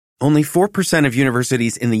Only 4% of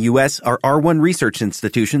universities in the U.S. are R1 research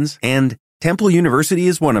institutions, and Temple University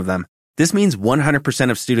is one of them. This means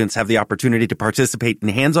 100% of students have the opportunity to participate in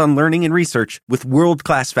hands-on learning and research with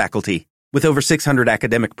world-class faculty. With over 600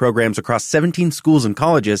 academic programs across 17 schools and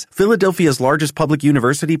colleges, Philadelphia's largest public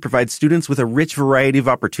university provides students with a rich variety of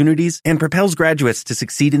opportunities and propels graduates to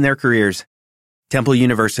succeed in their careers. Temple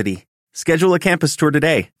University. Schedule a campus tour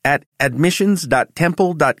today at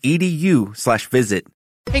admissions.temple.edu/visit.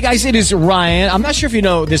 Hey guys, it is Ryan. I'm not sure if you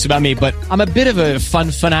know this about me, but I'm a bit of a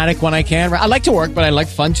fun fanatic when I can. I like to work, but I like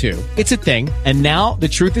fun too. It's a thing. And now the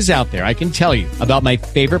truth is out there. I can tell you about my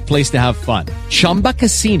favorite place to have fun. Chumba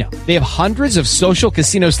Casino. They have hundreds of social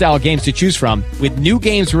casino style games to choose from with new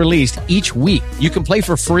games released each week. You can play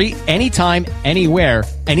for free anytime, anywhere.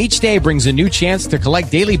 And each day brings a new chance to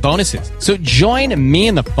collect daily bonuses. So join me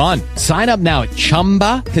in the fun. Sign up now at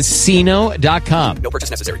ChumbaCasino.com. No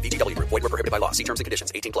purchase necessary. VGW Group. Void where prohibited by law. See terms and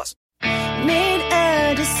conditions. 18+. Made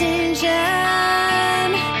a decision.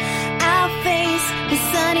 I'll face the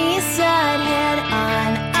sunny side head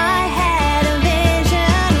on. I had a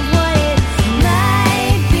vision of what it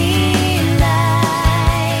might be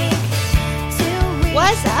like to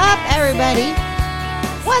What's up, everybody?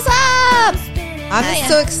 What's up? I'm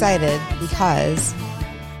so excited because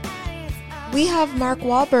we have Mark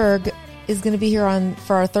Wahlberg is going to be here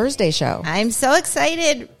for our Thursday show. I'm so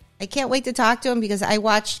excited. I can't wait to talk to him because I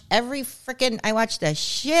watched the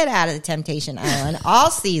shit out of the Temptation Island,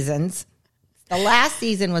 all seasons. The last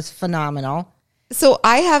season was phenomenal. So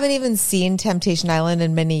I haven't even seen Temptation Island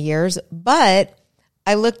in many years, but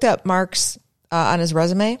I looked up Mark's on his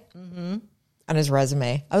resume. Mm-hmm. On his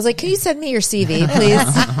resume, I was like, "Can you send me your CV, please,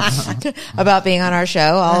 about being on our show?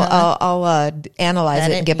 I'll analyze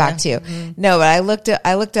it and get back to you." Mm-hmm. No, but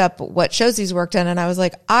I looked up what shows he's worked on, and I was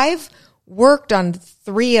like, I've worked on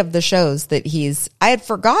 3 of the shows that I had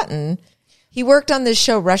forgotten. He worked on this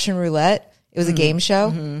show, Russian Roulette. It was a game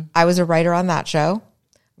show. Mm-hmm. I was a writer on that show.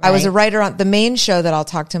 Right. I was a writer on the main show that I'll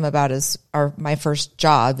talk to him about is my first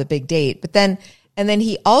job, The Big Date. But then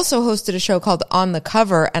he also hosted a show called On the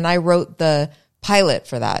Cover, and I wrote the pilot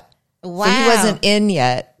for that. Wow. So he wasn't in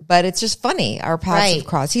yet, but it's just funny. Our paths have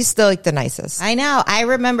crossed. He's still like the nicest. I know. I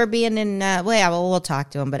remember being in, we'll talk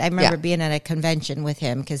to him, but I remember being at a convention with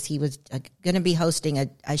him because he was going to be hosting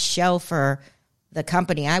a show for the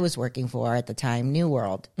company I was working for at the time, New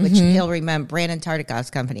World, which he'll remember, Brandon Tartikoff's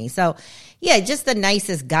company. So, yeah, just the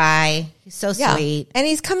nicest guy. He's so sweet. And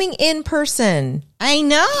he's coming in person. I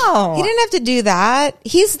know. He didn't have to do that.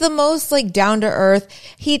 He's the most like down to earth.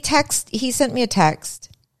 He sent me a text.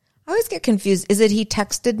 I always get confused. Is it he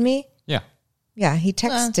texted me? Yeah. Yeah, he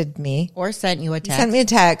texted me. Or sent you a text. He sent me a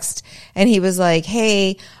text and he was like,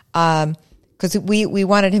 hey, because we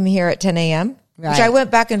wanted him here at 10 a.m., which I went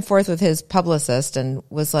back and forth with his publicist and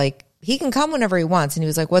was like, he can come whenever he wants. And he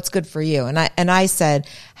was like, what's good for you? And I said,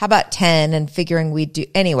 how about 10? And figuring we'd do.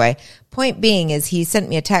 Anyway, point being is he sent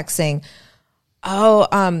me a text saying,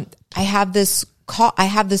 I have this call. I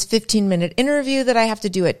have this 15-minute interview that I have to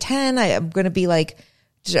do at 10. I am going to be like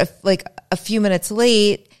a few minutes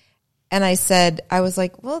late. And I was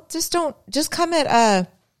like, well, just come at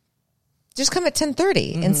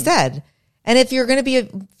 10:30 instead. And if you're going to be a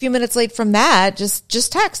few minutes late from that,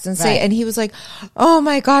 just text and say, and he was like, oh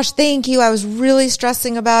my gosh, thank you. I was really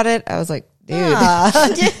stressing about it. I was like, dude,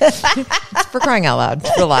 it's for crying out loud.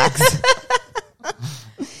 Relax.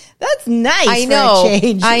 That's nice. I know. For a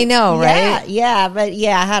change. I know, right? Yeah, but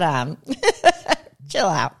hold on. Chill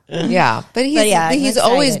out. Yeah. But he's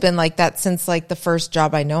always been like that since like the first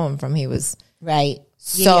job I know him from. He was right.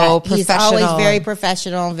 So professional. He's always very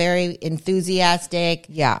professional, very enthusiastic,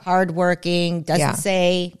 hardworking, doesn't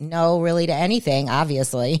say no really to anything,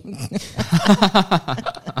 obviously.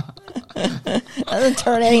 Doesn't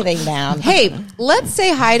turn anything down. Hey, let's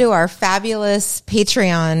say hi to our fabulous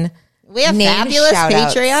Patreon. We have fabulous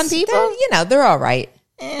Patreon people? They're all right.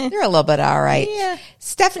 They're a little bit all right. Yeah.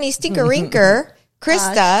 Stephanie Stinker-Rinker,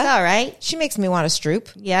 Krista. She's all right. She makes me want to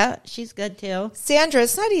stroop. Yeah, she's good too. Sandra,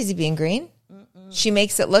 it's not easy being green. She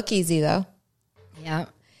makes it look easy, though. Yeah.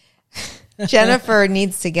 Jennifer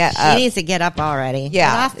needs to get up. She needs to get up already.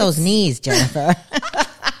 Yeah. Get off those knees, Jennifer.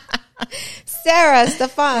 Sarah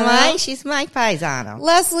Stefano. She's my paisano.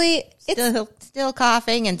 Leslie. Still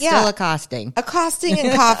coughing and still accosting. Accosting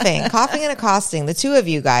and coughing. Coughing and accosting. The two of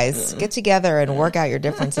you guys get together and work out your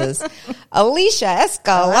differences. Alicia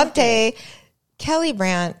Escalante. Kelly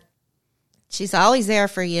Brandt. She's always there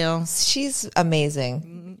for you. She's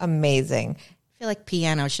amazing. Amazing. I feel like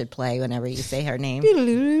piano should play whenever you say her name.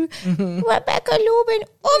 Rebecca Lubin.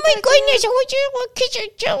 Oh my goodness, I want you to kiss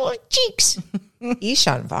your cheeks.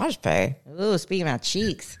 Ishan Vajpayee. Ooh, speaking about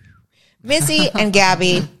cheeks. Missy and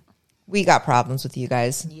Gabby, we got problems with you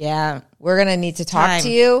guys. Yeah. We're going to need to talk Time. to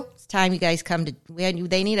you. It's time you guys come to,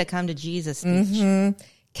 they need to come to Jesus speech.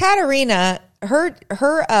 Katerina,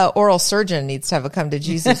 her oral surgeon needs to have a come to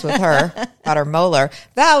Jesus with her about her molar.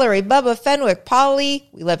 Valerie, Bubba, Fenwick, Polly,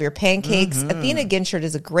 we love your pancakes. Athena Ginchard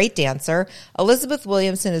is a great dancer. Elizabeth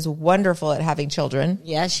Williamson is wonderful at having children.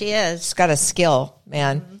 Yeah, she is. She's got a skill,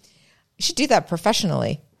 man. You should do that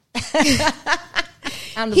professionally.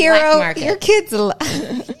 On the black Hero, market. your kids.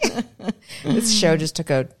 This show just took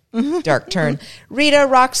a dark turn. Rita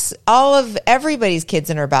rocks all of everybody's kids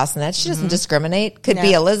in her bassinet. She doesn't discriminate. Could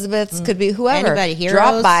be Elizabeth's, could be whoever. Anybody, heroes.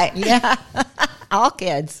 Drop by. Yeah. All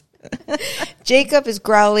kids. Jacob is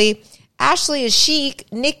growly. Ashley is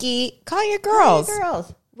chic. Nikki, call your girls.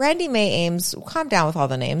 Girls. Randy May Ames, calm down with all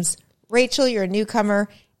the names. Rachel, you're a newcomer.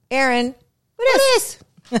 Aaron, What is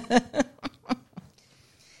this?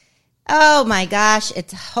 Oh my gosh,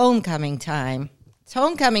 it's homecoming time. It's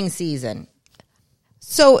homecoming season.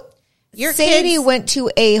 so Your Sadie kids- went to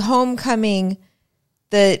a homecoming,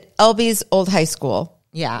 the Elby's old high school.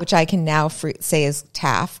 Yeah. Which I can now say is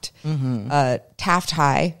Taft. Taft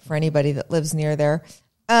High for anybody that lives near there.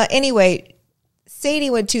 Anyway, Sadie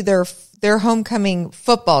went to their homecoming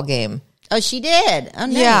football game. Oh, she did. Oh,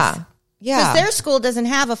 nice. Yeah. Because their school doesn't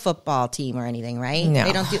have a football team or anything, right? No.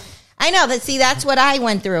 They don't do. I know that. See, that's what I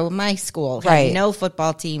went through. My school had Right. no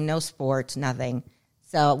football team, no sports, nothing.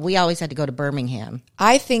 So we always had to go to Birmingham.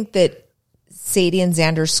 I think that Sadie and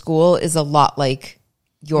Xander's school is a lot like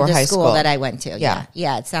your The high school that I went to. Yeah. Yeah.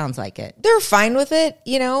 Yeah, it sounds like it. They're fine with it,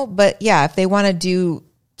 but yeah, if they want to do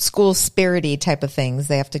school spirity type of things,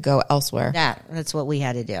 they have to go elsewhere. That's what we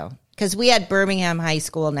had to do. Because we had Birmingham High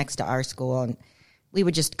School next to our school, and we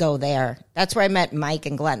would just go there. That's where I met Mike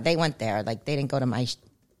and Glenn. They went there. Like, they didn't go to my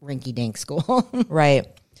rinky-dink school. Right.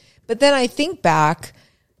 But then I think back,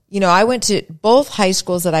 I went to both high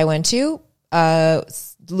schools that I went to,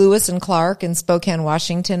 Lewis and Clark in Spokane,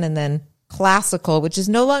 Washington, and then Classical, which is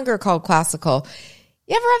no longer called Classical.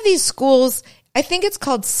 You ever have these schools? I think it's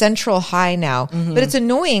called Central High now, but it's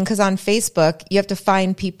annoying because on Facebook, you have to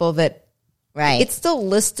find people that Right. it's still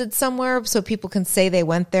listed somewhere so people can say they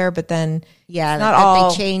went there, but then Yeah, not that all.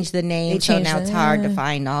 they changed the name, they so changed now the- it's hard to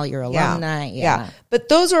find all your alumni. Yeah. But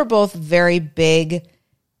those were both very big,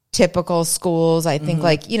 typical schools. I think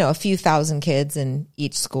a few thousand kids in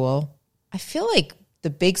each school. I feel like the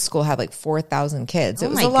big school had like 4,000 kids. It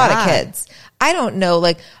was my a lot of God. kids. I don't know.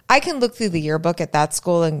 Like I can look through the yearbook at that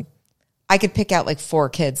school and I could pick out like 4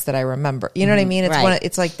 kids that I remember. You know what I mean? It's Right.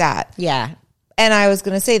 it's like that. Yeah. And I was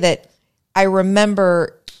going to say that I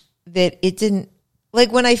remember that it didn't,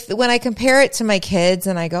 like when I compare it to my kids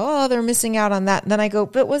and I go, oh, they're missing out on that. And then I go,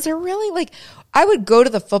 but was there really like, I would go to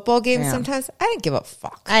the football game sometimes. I didn't give a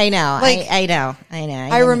fuck. I know. Like- I know.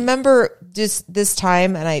 I remember just this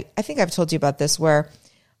time, and I think I've told you about this, where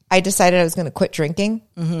I decided I was going to quit drinking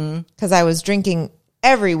because I was drinking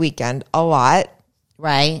every weekend a lot.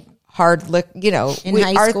 Right. Hard lick, In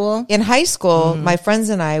high school? In high school, my friends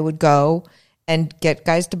and I would go and get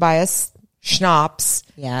guys to buy us schnapps,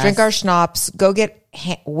 Yes. drink our schnapps, go get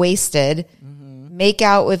wasted, make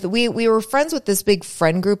out with. We were friends with this big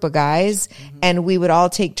friend group of guys, and we would all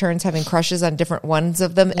take turns having crushes on different ones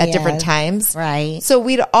of them at different Yes. times. Right. So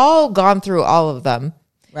we'd all gone through all of them.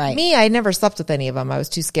 Right. Me, I never slept with any of them. I was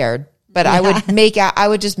too scared. But I would make out. I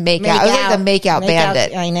would just make out. I was like the make out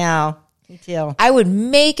bandit. I know. Me too. I would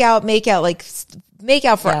make out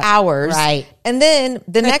for hours. Right. And then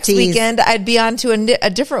the next tease. weekend, I'd be on to a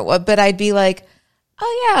different one, but I'd be like,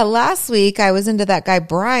 oh yeah, last week I was into that guy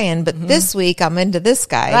Brian, but this week I'm into this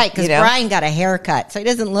guy. Right, because Brian got a haircut, so he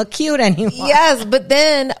doesn't look cute anymore. Yes, but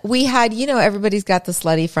then we had, everybody's got the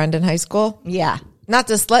slutty friend in high school. Yeah. Not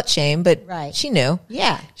to slut shame, but Right. she knew.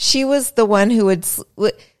 Yeah. She was the one who would.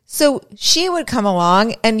 So she would come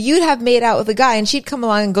along, and you'd have made out with a guy, and she'd come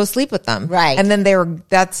along and go sleep with them. Right. And then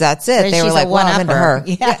that's it. Then They were she's like, a well, I'm into her.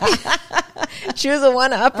 Yeah. She was a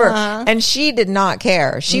one upper, and she did not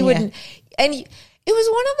care. She wouldn't. And it was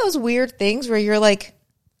one of those weird things where you're like,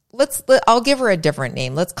 I'll give her a different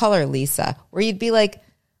name. Let's call her Lisa. Where you'd be like,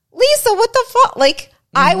 Lisa, what the fuck? Like,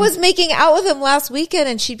 I was making out with him last weekend,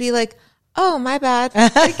 and she'd be like, oh, my bad.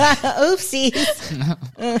 Oopsie.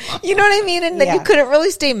 You know what I mean? And then you couldn't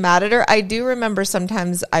really stay mad at her. I do remember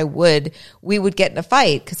sometimes we would get in a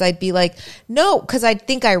fight because I'd be like, no, because I'd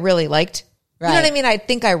think I really liked You know what I mean? I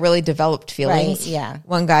think I really developed feelings. Right, yeah.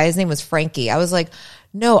 One guy, his name was Frankie. I was like,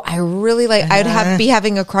 no, I really like, I'd be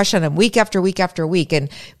having a crush on him week after week after week. And,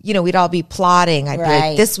 you know, we'd all be plotting. I'd be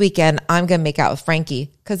like, this weekend, I'm going to make out with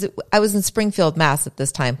Frankie. Cause I was in Springfield, Mass at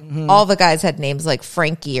this time. All the guys had names like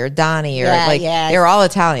Frankie or Donnie or they were all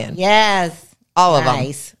Italian. Yes. All of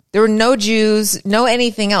them. There were no Jews, no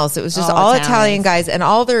anything else. It was just all Italian guys, and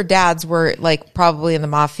all their dads were like probably in the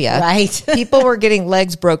mafia. Right. People were getting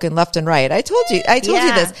legs broken left and right. I told you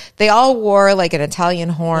this. They all wore like an Italian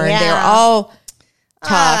horn. Yeah. They were all tough.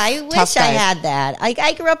 I wish guys. I had that.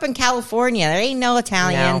 I grew up in California. There ain't no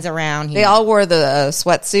Italians around here. They all wore the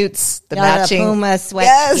sweatsuits, the matching. The Puma sweat.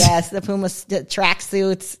 Yes. The Puma track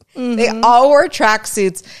suits. Mm-hmm. They all wore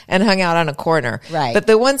tracksuits and hung out on a corner. Right. But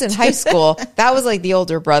the ones in high school, that was like the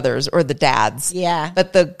older brothers or the dads. Yeah.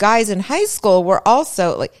 But the guys in high school were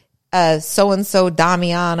also like so-and-so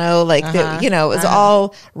Damiano. Like, it was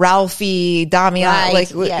all Ralphie, Damiano.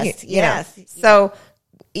 Right. Like, Yes. So,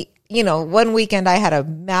 one weekend I had a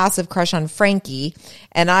massive crush on Frankie,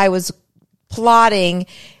 and I was plotting,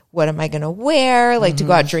 what am I going to wear? Like, to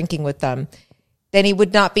go out drinking with them. Then he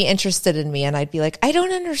would not be interested in me. And I'd be like, I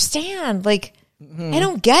don't understand. Like, I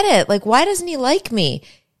don't get it. Like, why doesn't he like me?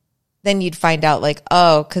 Then you'd find out like,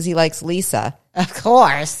 oh, because he likes Lisa. Of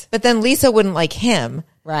course. But then Lisa wouldn't like him.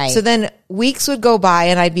 Right. So then weeks would go by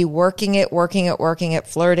and I'd be working it,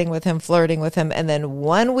 flirting with him. And then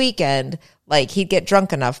one weekend, like he'd get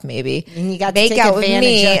drunk enough maybe. And you got to make take out with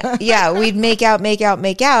me. advantage of- Yeah, we'd make out.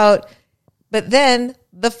 But then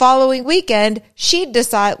the following weekend,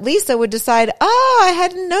 Lisa would decide, oh, I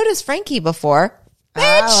hadn't noticed Frankie before.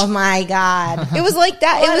 Bitch. Oh my God. It was like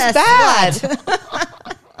that. It was bad.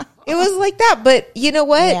 It was like that. But you know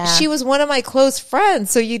what? Yeah. She was one of my close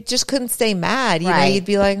friends. So you just couldn't stay mad. You know, you'd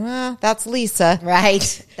be like, well, that's Lisa.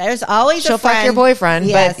 Right. There's always She'll a friend. fuck your boyfriend.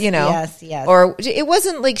 Yes, but, you know. Yes. Or it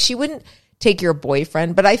wasn't like she wouldn't take your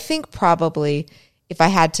boyfriend. But I think probably, if I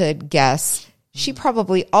had to guess, she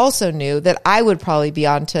probably also knew that I would probably be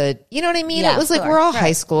on to, you know what I mean? Yeah, it was like, sure. we're all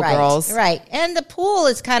high school girls. Right. And the pool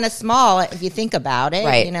is kind of small if you think about it.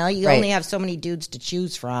 Right. You know, you only have so many dudes to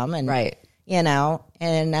choose from. And, you know,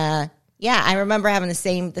 and, I remember having the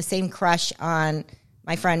same crush on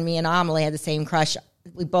my friend. Me and Amelie had the same crush.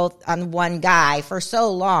 We both on one guy for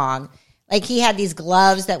so long. Like he had these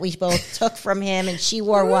gloves that we both took from him, and she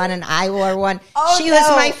wore one and I wore one. She was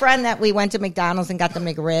my friend that we went to McDonald's and got the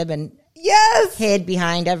McRib and hid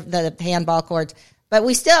behind the handball courts. But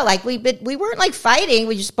we still we weren't like fighting.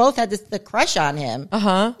 We just both had the crush on him. He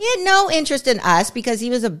had no interest in us because he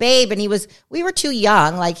was a babe and we were too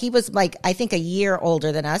young. Like he was I think a year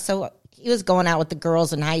older than us. So he was going out with the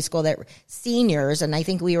girls in high school that were seniors, and I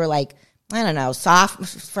think we were I don't know,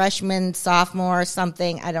 freshman, sophomore,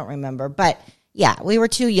 something. I don't remember. But yeah, we were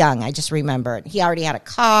too young. I just remember it. He already had a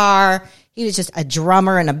car. He was just a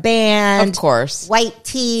drummer in a band. Of course. White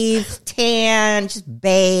teeth, tan, just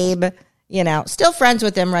babe. You know, still friends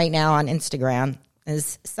with him right now on Instagram.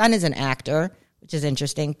 His son is an actor, which is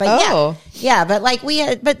interesting. But yeah, but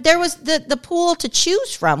but there was the pool to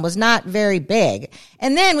choose from was not very big.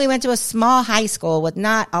 And then we went to a small high school with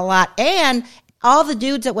not a lot, and all the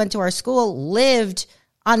dudes that went to our school lived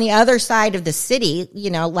on the other side of the city, you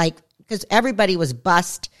know, because everybody was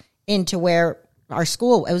bused into where our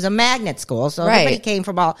school, it was a magnet school. So everybody came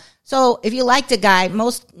from so if you liked a guy,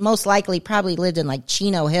 most likely probably lived in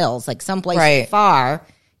Chino Hills, someplace far,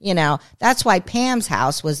 you know. That's why Pam's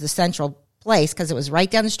house was the central place, because it was right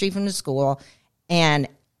down the street from the school, and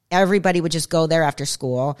everybody would just go there after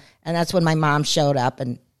school. And that's when my mom showed up,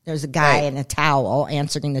 and there was a guy in a towel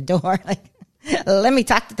answering the door, let me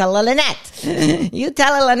talk to Lynette. You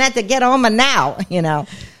tell Lynette to get home now, you know.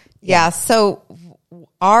 Yeah, so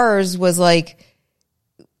ours was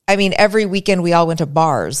every weekend we all went to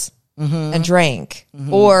bars and drank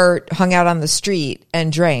or hung out on the street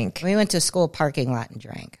and drank. We went to a school parking lot and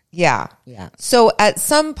drank. Yeah. So at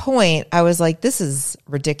some point I was like, this is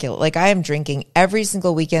ridiculous. I am drinking every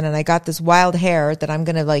single weekend, and I got this wild hair that I'm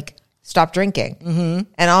going to stop drinking.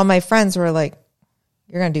 And all my friends were like,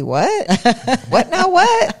 you're going to do what? What now?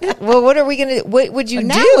 What? Well, what are we going to do? What would you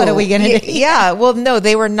do? What are we going to do? Yeah. Well, no,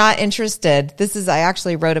 they were not interested. I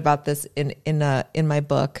actually wrote about this in my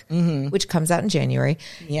book, which comes out in January.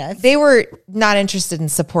 Yes. They were not interested in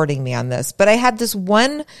supporting me on this, but I had this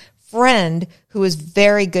one friend who was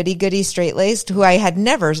very goody straight-laced, who I had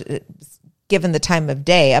never given the time of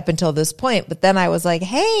day up until this point. But then I was like,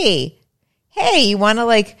 hey, you want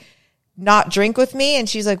to not drink with me? And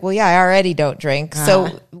she's like, well, yeah, I already don't drink.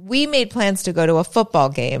 So we made plans to go to a football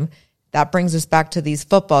game. That brings us back to these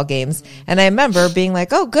football games. And I remember being like,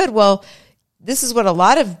 oh, good. Well, this is what a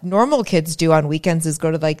lot of normal kids do on weekends is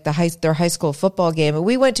go to like their high school football game. And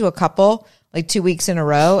we went to a couple like 2 weeks in a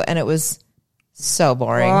row, and it was so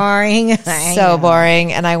boring. So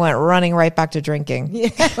boring. And I went running right back to drinking.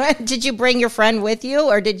 Yeah. Did you bring your friend with you,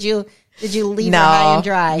 or did you leave her high and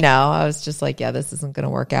dry? No, I was just like, yeah, this isn't going to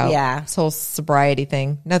work out. Yeah. This whole sobriety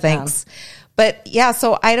thing. No, thanks. But yeah,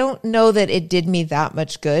 so I don't know that it did me that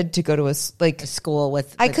much good to go to a school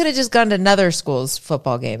with. I could have just gone to another school's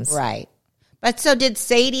football games. Right. But so did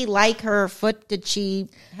Sadie like her foot?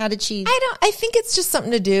 How did she? I think it's just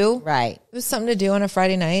something to do. Right. It was something to do on a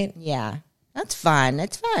Friday night. Yeah. That's fun.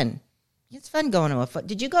 It's fun. It's fun going to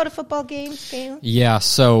Did you go to football games, Caleb? Yeah.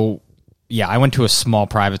 So, I went to a small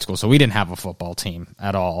private school, so we didn't have a football team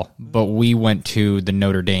at all. But we went to the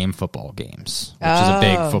Notre Dame football games, which is a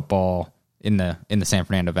big football in the San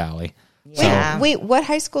Fernando Valley. Yeah. Wait, what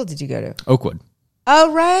high school did you go to? Oakwood.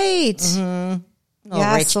 Oh, right. Mm-hmm.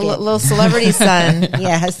 Yes, little celebrity son.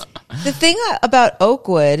 Yes. The thing about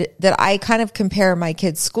Oakwood that I kind of compare my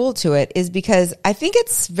kid's school to it is because I think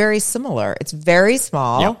it's very similar. It's very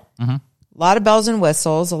small. Yeah. Mm-hmm. A lot of bells and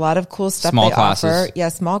whistles, a lot of cool stuff Small they classes. offer. Yeah,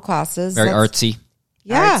 small classes. Very artsy.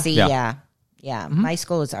 Yeah. Artsy, yeah. Mm-hmm. My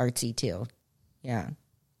school is artsy too. Yeah.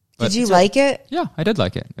 Did you like it? Yeah, I did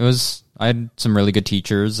like it. I had some really good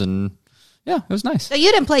teachers, and yeah, it was nice. So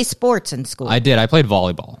you didn't play sports in school? I did. I played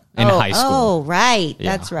volleyball in high school. Oh, right.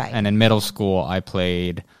 Yeah. That's right. And in middle school, I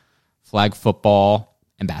played flag football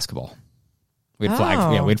and basketball. We had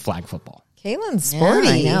flag football. Kaylin's sporty.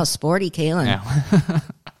 Yeah, I know, sporty Kaylin. Yeah.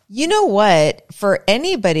 You know what? For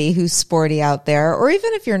anybody who's sporty out there, or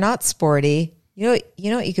even if you're not sporty, you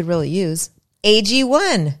know what you could really use?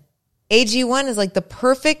 AG1. AG1 is like the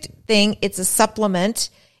perfect thing. It's a supplement.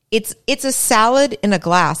 It's a salad in a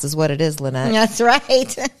glass is what it is, Lynette. That's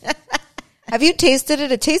right. Have you tasted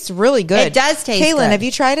it? It tastes really good. It does taste Kaylin, good. have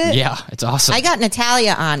you tried it? Yeah, it's awesome. I got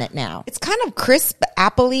Natalia on it now. It's kind of crisp,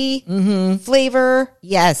 appley flavor.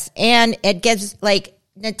 Yes. And it gives, like,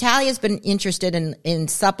 Natalia's been interested in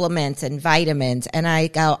supplements and vitamins. And I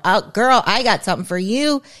go, oh, girl, I got something for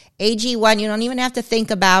you. AG1, you don't even have to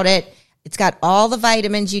think about it. It's got all the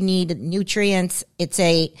vitamins you need, nutrients.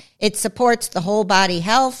 It supports the whole body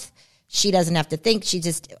health. She doesn't have to think. She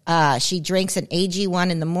just, she drinks an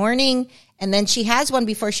AG1 in the morning, and then she has one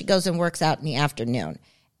before she goes and works out in the afternoon.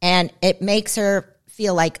 And it makes her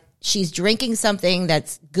feel like she's drinking something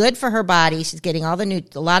that's good for her body. She's getting a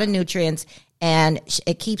lot of nutrients, and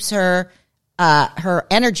it keeps her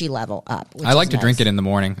energy level up. I like to drink it in the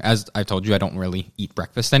morning. As I told you, I don't really eat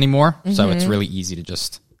breakfast anymore, so it's really easy to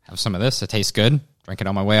just have some of this. It tastes good. Drink it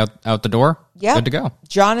on my way out the door. Yeah. Good to go.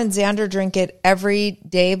 John and Xander drink it every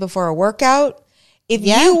day before a workout. If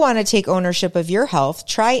you want to take ownership of your health,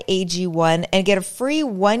 try AG1 and get a free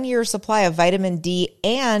 1-year supply of vitamin D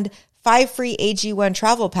and 5 free AG1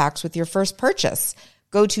 travel packs with your first purchase.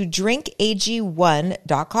 Go to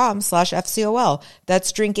drinkag1.com/FCOL.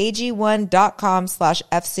 That's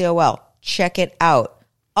drinkag1.com/FCOL. Check it out.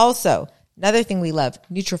 Also, another thing we love,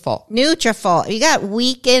 Nutrafol. You got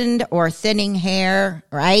weakened or thinning hair,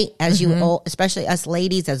 right? As you, especially us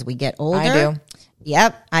ladies, as we get older. I do.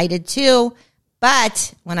 Yep, I did too.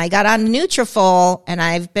 But when I got on Nutrafol, and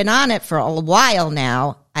I've been on it for a while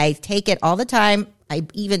now, I take it all the time. I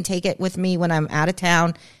even take it with me when I'm out of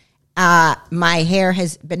town. My hair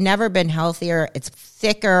has never been healthier. It's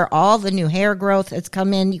thicker. All the new hair growth has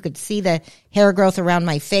come in. You could see the hair growth around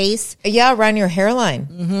my face. Yeah, around your hairline.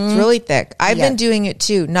 It's really thick. I've been doing it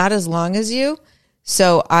too. Not as long as you.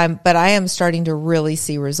 But I am starting to really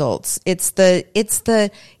see results. It's the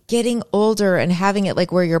getting older and having it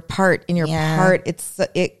like where you're part in your part.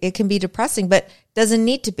 It can be depressing, but doesn't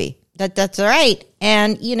need to be. That's right.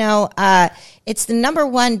 And, it's the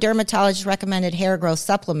 #1 dermatologist recommended hair growth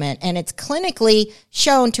supplement, and it's clinically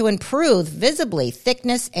shown to improve visibly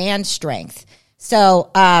thickness and strength.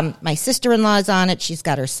 So my sister-in-law is on it. She's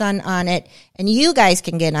got her son on it. And you guys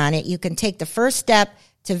can get on it. You can take the first step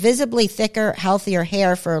to visibly thicker, healthier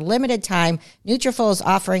hair for a limited time. Nutrafol is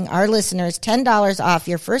offering our listeners $10 off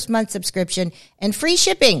your first month subscription and free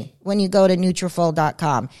shipping when you go to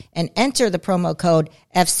Nutrafol.com and enter the promo code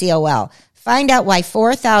FCOL. Find out why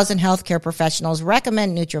 4,000 healthcare professionals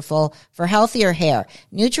recommend Nutrafol for healthier hair.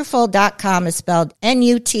 Nutrafol.com is spelled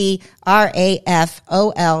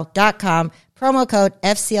Nutrafol.com, promo code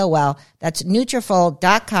FCOL. That's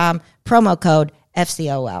Nutrafol.com, promo code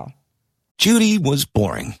FCOL. Judy was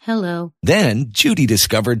boring. Hello. Then Judy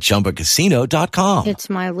discovered ChumbaCasino.com. It's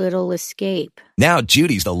my little escape. Now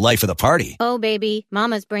Judy's the life of the party. Oh, baby,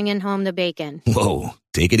 mama's bringing home the bacon. Whoa,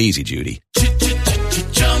 take it easy, Judy.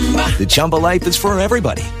 The Chumba life is for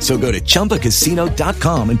everybody. So go to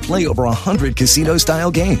ChumbaCasino.com and play over 100 casino-style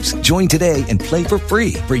games. Join today and play for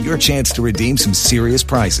free for your chance to redeem some serious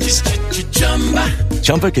prizes.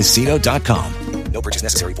 ChumbaCasino.com. No purchase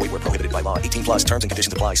necessary. Void where prohibited by law. 18 plus terms and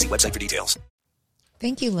conditions apply. See website for details.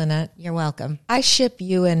 Thank you, Lynette. You're welcome. I ship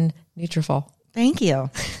you and Nutrafol. Thank you.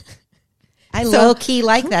 I low-key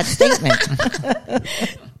like that statement.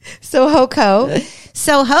 So Hoko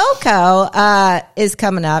is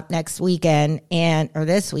coming up next weekend or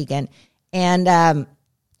this weekend. And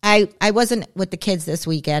I wasn't with the kids this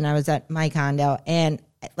weekend. I was at my condo, and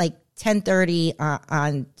at like 10:30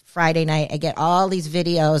 on Friday night, I get all these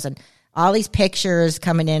videos and all these pictures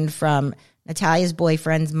coming in from Natalia's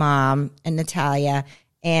boyfriend's mom and Natalia.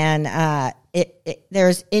 And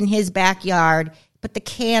there's in his backyard, put the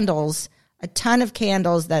candles, a ton of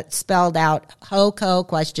candles that spelled out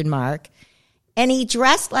Hoko ? And he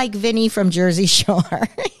dressed like Vinny from Jersey Shore.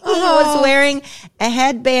 He was wearing a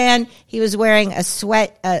headband. He was wearing a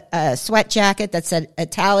sweat jacket that said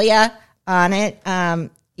Italia on it.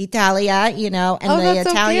 Italia, and the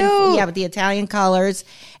Italian, with the Italian colors,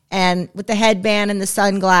 and with the headband and the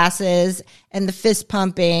sunglasses and the fist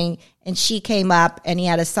pumping. And she came up, and he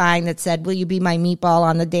had a sign that said, "Will you be my meatball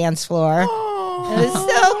on the dance floor?" Oh. It was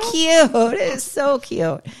so cute. It is so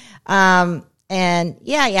cute. And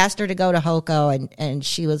yeah, I asked her to go to Hoko, and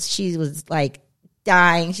she was like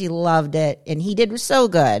dying. She loved it, and he did so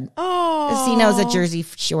good. Oh, because he knows that Jersey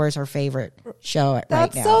Shore is her favorite show right now.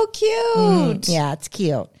 That's so cute. Yeah, it's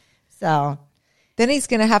cute. So then he's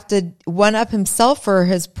going to have to one up himself for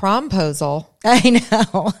his promposal. I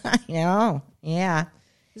know. Yeah,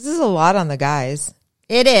 this is a lot on the guys.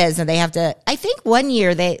 It is, and they have to. I think one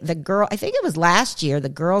year I think it was last year, the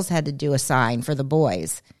girls had to do a sign for the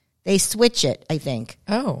boys. They switch it, I think.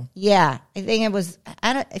 Oh, yeah. I think it was.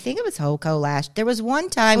 I think it was Hoko last. There was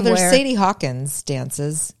one time there's where Sadie Hawkins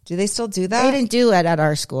dances. Do they still do that? They didn't do it at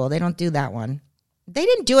our school. They don't do that one. They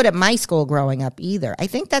didn't do it at my school growing up either. I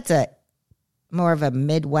think that's more of a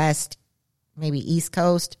Midwest, maybe East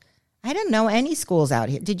Coast. I didn't know any schools out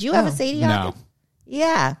here. Did you have a Sadie Hawkins? No.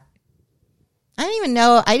 Yeah. I didn't even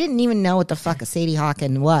know. I didn't even know what the fuck a Sadie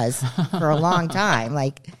Hawkins was for a long time.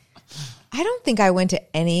 Like, I don't think I went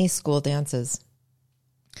to any school dances.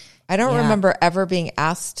 I don't remember ever being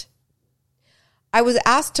asked. I was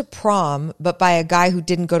asked to prom, but by a guy who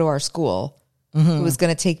didn't go to our school, who was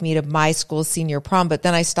going to take me to my school's senior prom. But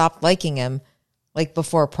then I stopped liking him, like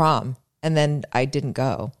before prom, and then I didn't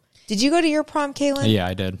go. Did you go to your prom, Kaylin? Yeah,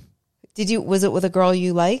 I did. Did you? Was it with a girl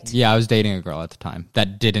you liked? Yeah, I was dating a girl at the time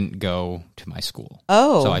that didn't go to my school.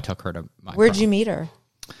 Oh, so I took her to my. Where'd prom. you meet her?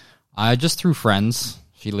 Just through friends.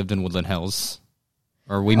 She lived in Woodland Hills,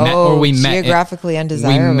 or we met geographically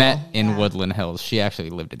undesirable. We met in Woodland Hills. She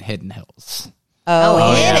actually lived in Hidden Hills. Hidden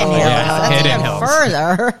Hills. Yeah, That's Hidden even Hills.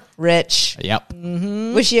 further. Rich. Yep.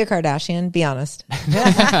 Mm-hmm. Was she a Kardashian? Be honest.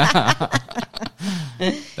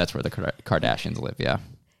 That's where the Kardashians live. Yeah.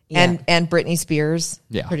 And Britney Spears.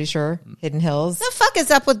 Yeah. Pretty sure. Hidden Hills. What the fuck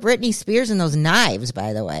is up with Britney Spears and those knives,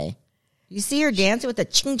 by the way? You see her dancing with the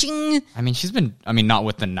ching ching? I mean, not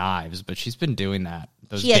with the knives, but she's been doing that.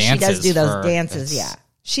 Those she does do those for, dances, yeah.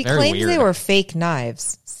 She claims weird. they were fake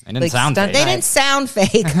knives. They didn't sound fake. They didn't sound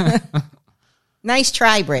fake. Nice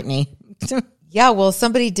try, Brittany. Yeah, well,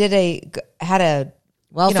 somebody had a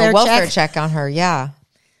welfare check on her. Yeah.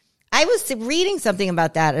 I was reading something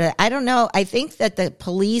about that. I don't know. I think that the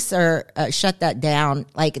police are shut that down.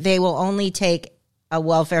 Like, they will only take a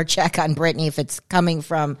welfare check on Brittany if it's coming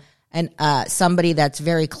from somebody that's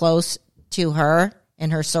very close to her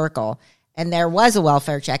in her circle. And there was a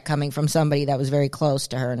welfare check coming from somebody that was very close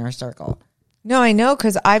to her in her circle. No, I know,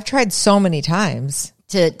 because I've tried so many times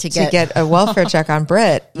to get a welfare check on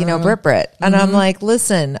Brit, Brit. And I'm like,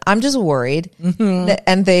 listen, I'm just worried.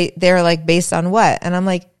 And they're like, based on what? And I'm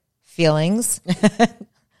like, feelings.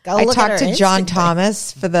 I talked to John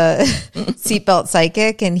Thomas for the seatbelt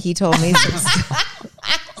psychic, and he told me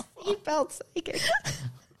seatbelt psychic.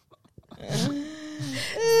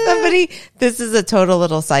 This is a total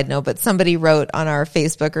little side note, but somebody wrote on our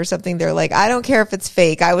Facebook or something. They're like, I don't care if it's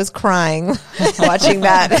fake. I was crying watching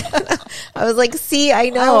that. I was like, see, I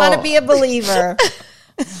know. I want to be a believer.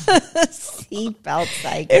 Seatbelt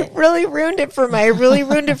psychic. It really ruined it for I really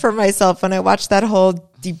ruined it for myself when I watched that whole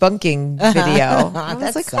debunking video. I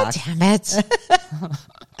was like, sucks. God damn it.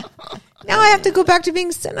 Now I have to go back to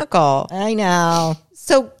being cynical. I know.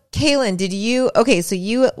 So, Kaylin, so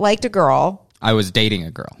you liked a girl. I was dating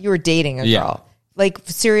a girl. You were dating a girl. Like,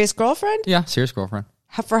 serious girlfriend? Yeah, serious girlfriend.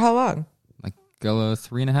 For how long? Like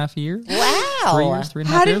 3.5 years. Wow. 3 years, 3.5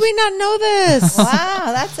 How years. did we not know this?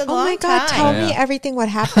 Wow, that's a long Oh my God, time. tell me everything what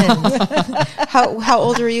happened. How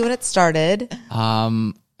old were you when it started?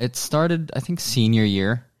 It started, I think, senior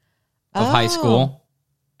year of high school,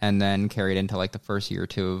 and then carried into like the first year or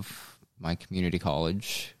two of my community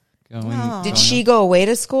college. Did she go away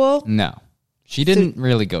to school? No, she didn't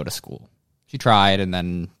really go to school. She tried, and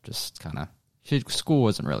then just kind of, school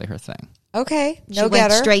wasn't really her thing. Okay, She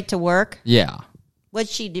went straight to work. Yeah. What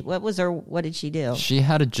did she do? She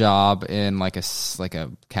had a job in like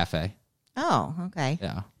a cafe. Oh, okay.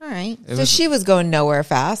 Yeah. All right. So she was going nowhere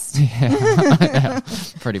fast. Yeah,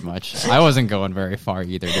 pretty much. I wasn't going very far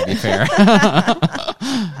either, to be fair.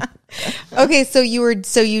 Okay, so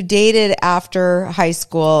you dated after high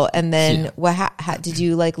school, and then what did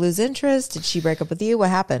you like lose interest? Did she break up with you? What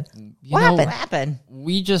happened? What happened?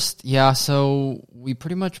 We just, so we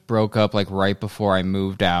pretty much broke up like right before I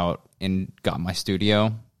moved out and got my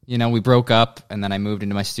studio. We broke up, and then I moved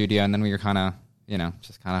into my studio, and then we were kind of,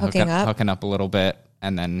 just kind of hooking up a little bit,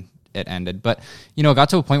 and then it ended. But, it got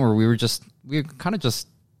to a point where we were kind of just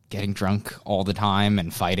getting drunk all the time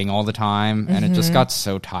and fighting all the time, and it just got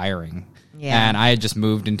so tiring. Yeah. And I had just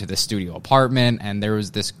moved into the studio apartment, and there was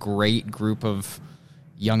this great group of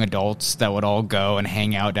young adults that would all go and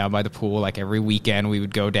hang out down by the pool. Like every weekend we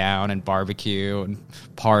would go down and barbecue and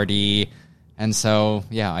party. And so,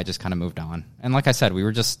 I just kind of moved on. And like I said, we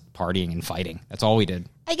were just partying and fighting. That's all we did.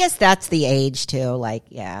 I guess that's the age too. Like,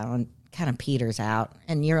 when kind of peters out,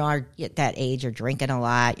 and you're at that age, you're drinking a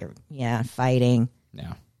lot. You're fighting.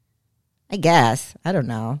 Yeah. I guess. I don't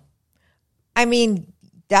know. I mean,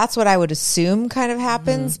 that's what I would assume kind of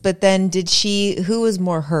happens. But then who was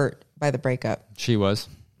more hurt by the breakup? She was.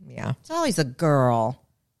 Yeah. It's always a girl.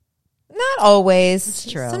 Not always.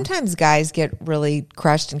 It's true. Sometimes guys get really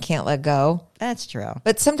crushed and can't let go. That's true.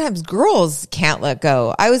 But sometimes girls can't let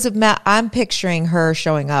go. I'm picturing her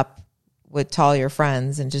showing up with Talia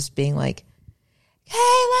friends and just being like,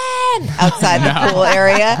 Kaylin, outside the pool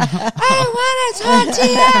area. I want to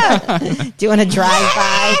talk to you. Doing a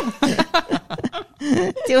drive-by.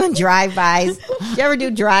 Doing drive-bys. Do you ever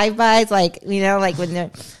do drive-bys? Like when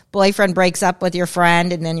the boyfriend breaks up with your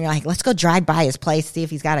friend, and then you're like, let's go drive by his place, see if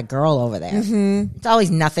he's got a girl over there. Mm-hmm. It's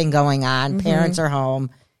always nothing going on. Mm-hmm. Parents are home.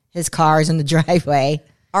 His car's in the driveway.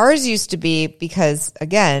 Ours used to be, because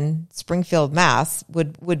again, Springfield, Mass,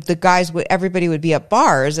 everybody would be at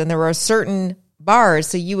bars, and there were certain bars,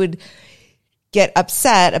 so you would get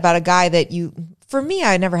upset about a guy that for me,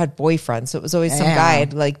 I never had boyfriends, so it was always some guy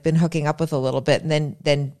I'd like been hooking up with a little bit, and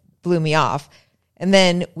then blew me off. And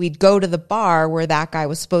then we'd go to the bar where that guy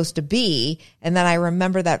was supposed to be. And then I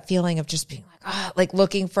remember that feeling of just being like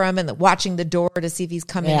looking for him and watching the door to see if he's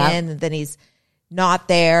coming in, and then he's not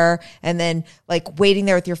there. And then like waiting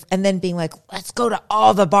there with and then being like, let's go to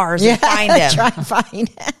all the bars and find him. Try and find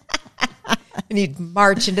him. And you'd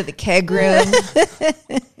march into the keg room.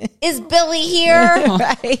 Is Billy here?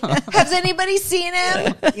 Right. Has anybody seen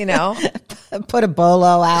him? Put a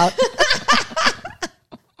bolo out.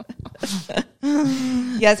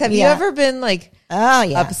 Yes. Have you ever been like,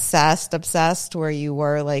 obsessed where you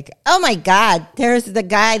were like, oh my God, there's the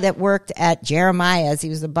guy that worked at Jeremiah's. He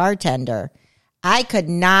was the bartender. I could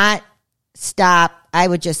not stop. I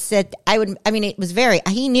would just sit. It was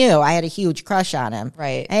he knew I had a huge crush on him.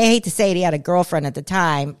 Right. I hate to say it, he had a girlfriend at the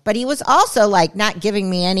time, but he was also like not giving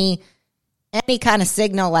me any kind of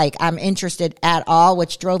signal like I'm interested at all,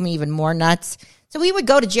 which drove me even more nuts. So we would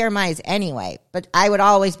go to Jeremiah's anyway, but I would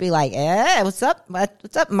always be like, what's up?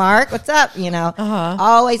 What's up, Mark? What's up?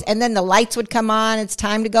 Always. And then the lights would come on. It's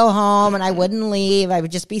time to go home, and I wouldn't leave. I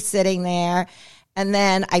would just be sitting there. And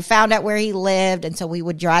then I found out where he lived, and so we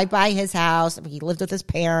would drive by his house. He lived with his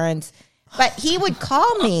parents. But he would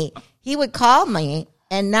call me. He would call me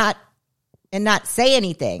and not say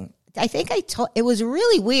anything. I think it was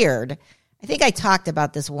really weird. I think I talked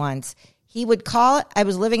about this once. He would call. I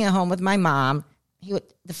was living at home with my mom.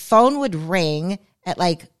 The phone would ring at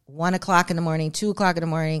like 1 o'clock in the morning, 2 o'clock in the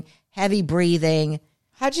morning, heavy breathing.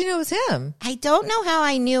 How'd you know it was him? I don't know how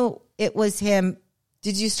I knew it was him.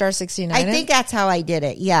 Did you star 69? I think that's how I did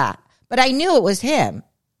it. Yeah. But I knew it was him.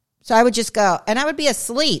 So I would just go, and I would be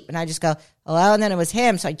asleep, and I'd just go, hello, and then it was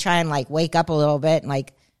him. So I'd try and like wake up a little bit,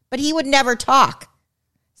 and but he would never talk.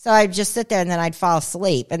 So I'd just sit there, and then I'd fall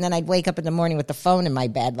asleep, and then I'd wake up in the morning with the phone in my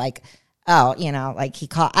bed, like, oh, like he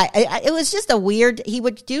called. It was just a weird, he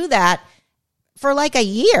would do that for like a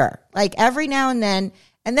year, like every now and then.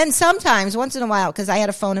 And then sometimes, once in a while, because I had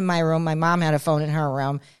a phone in my room, my mom had a phone in her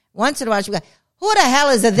room. Once in a while, she'd go, who the hell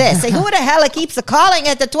is this? Who the hell keeps calling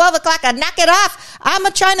at the 12 o'clock? I knock it off.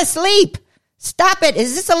 I'm trying to sleep. Stop it.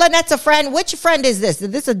 Is this a Lynette's a friend? Which friend is this?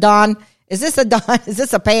 Is this a Dawn? Is this a Dawn? Is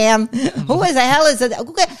this a Pam? Who is the hell is it?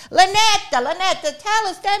 Lynette, tell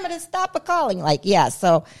us, damn it, stop calling. Like, yeah,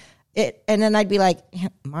 so it, and then I'd be like,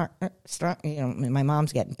 Mark, my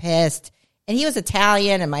mom's getting pissed. And he was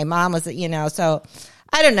Italian and my mom was, so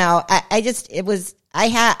I don't know. I just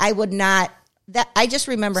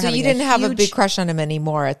remember So having you didn't have a big crush on him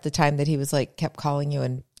anymore at the time that he was like, kept calling you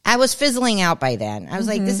and. I was fizzling out by then. I was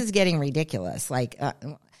like, this is getting ridiculous. Like,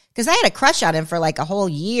 because I had a crush on him for like a whole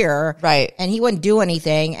year, right? And he wouldn't do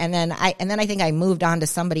anything. And then I think I moved on to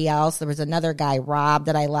somebody else. There was another guy, Rob,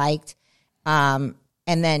 that I liked, and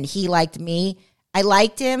then he liked me. I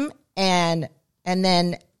liked him, and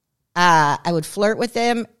then I would flirt with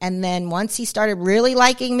him. And then once he started really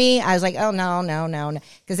liking me, I was like, oh no,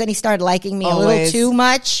 because then he started liking me a little too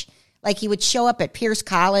much. Like he would show up at Pierce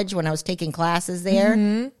College when I was taking classes there,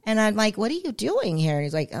 and I'm like, "What are you doing here?" And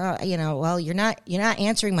he's like, "Oh, well, you're not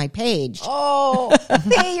answering my page." Oh,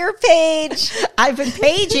 pay your page. I've been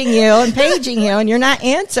paging you, and you're not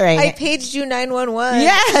answering. I paged you 911.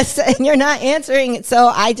 Yes, and you're not answering. So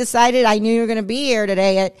I decided I knew you were going to be here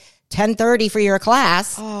today at 10:30 for your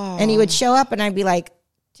class, and he would show up, and I'd be like,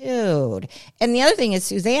 "Dude." And the other thing is,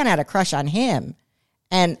 Suzanne had a crush on him,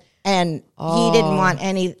 and he didn't want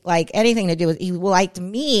anything to do with, he liked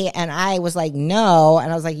me, and I was like, no,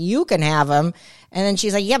 and I was like, you can have him, and then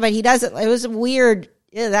she's like, yeah, but he doesn't. It was weird.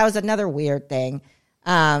 Yeah, that was another weird thing.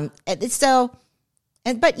 But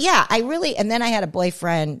yeah, and then I had a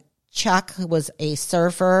boyfriend, Chuck, who was a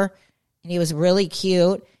surfer, and he was really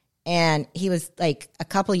cute, and he was like a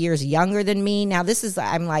couple years younger than me. Now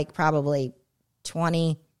I'm like probably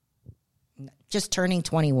 20, just turning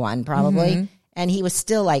 21 probably. And he was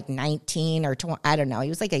still like 19 or 20. I don't know. He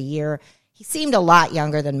was like a year. He seemed a lot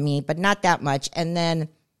younger than me, but not that much. And then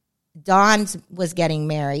Dawn was getting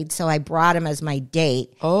married, so I brought him as my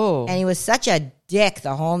date. Oh. And he was such a dick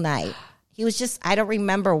the whole night. He was just, I don't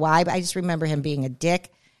remember why, but I just remember him being a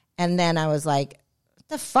dick. And then I was like, what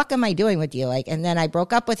the fuck am I doing with you? Like, and then I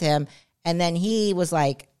broke up with him. And then he was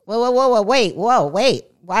like, whoa, wait.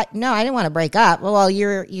 What? No, I didn't want to break up. Well,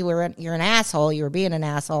 you're an asshole. You were being an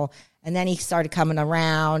asshole. And then he started coming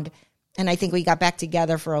around, and I think we got back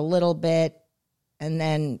together for a little bit and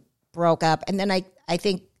then broke up. And then I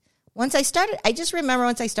think I just remember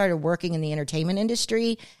once I started working in the entertainment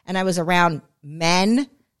industry and I was around men,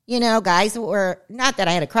 guys that were, not that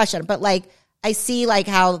I had a crush on them, but like I see like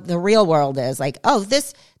how the real world is. Like, oh,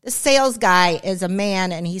 this sales guy is a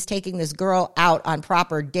man and he's taking this girl out on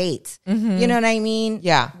proper dates. You know what I mean?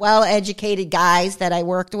 Yeah. Well-educated guys that I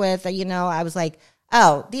worked with, I was like,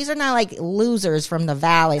 oh, these are not like losers from the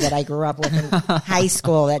valley that I grew up with in high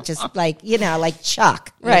school that just like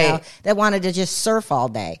Chuck, right? That wanted to just surf all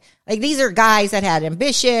day. Like these are guys that had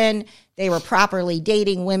ambition. They were properly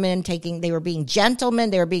dating women, they were being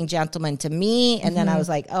gentlemen. They were being gentlemen to me. And then I was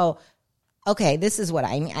like, oh, okay, this is what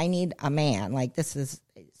I need a man. Like this is,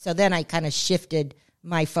 so then I kind of shifted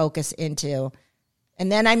my focus into.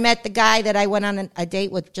 And then I met the guy that I went on a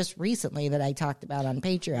date with just recently that I talked about on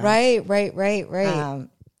Patreon.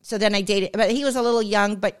 Right. So then I dated, but he was a little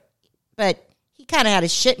young, but he kind of had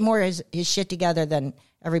his shit together than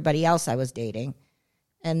everybody else I was dating.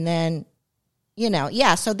 And then,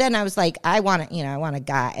 so then I was like, I want a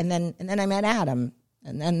guy. And then I met Adam,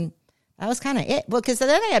 and then that was kind of it. Well, because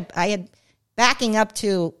then I had backing up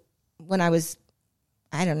to when I was,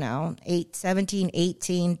 I don't know, 17,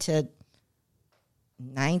 18 to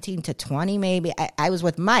 19 to 20 maybe. I was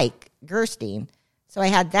with Mike Gerstein, so I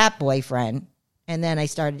had that boyfriend, and then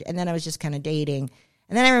I was just kind of dating,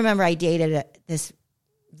 and then I remember I dated this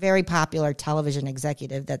very popular television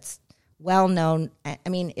executive that's well known. I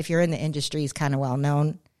mean, if you're in the industry, he's kind of well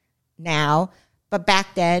known now, but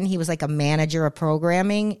back then he was like a manager of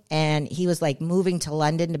programming, and he was like moving to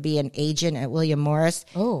London to be an agent at William Morris.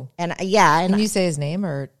 Oh, and yeah, and can you say his name,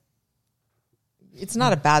 or it's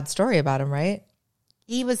not a bad story about him, right?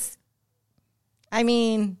 He was, I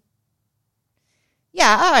mean,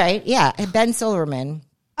 yeah, all right, yeah, Ben Silverman.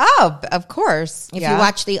 Oh, of course. If you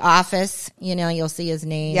watch The Office, you'll see his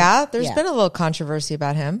name. Yeah, there's been a little controversy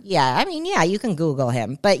about him. Yeah, I mean, yeah, you can Google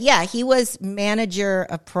him. But yeah, he was manager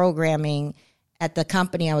of programming at the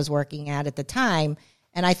company I was working at the time,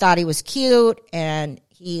 and I thought he was cute, and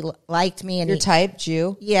he liked me. And your type,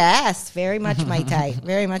 Jew? Yes, very much my type.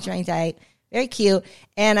 Very much my type. Very cute.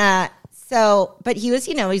 And so, but he was,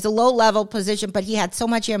 he's a low-level position, but he had so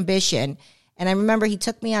much ambition. And I remember he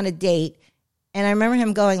took me on a date, and I remember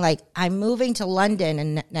him going like, I'm moving to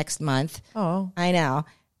London next month. Oh. I know.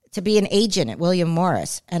 To be an agent at William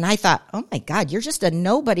Morris. And I thought, oh, my God, you're just a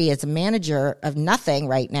nobody as a manager of nothing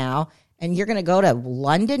right now. and you're going to go to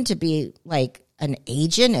London to be like an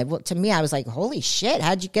agent. To me, I was like, holy shit,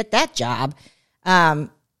 how'd you get that job? And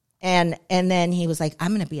then he was like,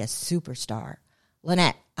 I'm going to be a superstar.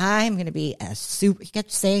 Lynette, I'm going to be he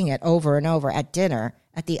kept saying it over and over at dinner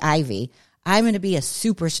at the Ivy. I'm going to be a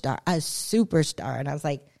superstar. And I was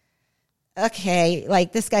like, okay,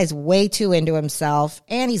 like this guy's way too into himself,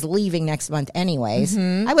 and he's leaving next month anyways.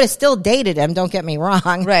 I would have still dated him, don't get me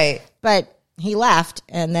wrong. Right. But he left,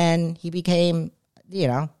 and then he became,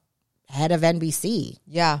 head of NBC.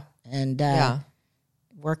 Yeah. And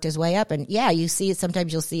worked his way up. And you see it.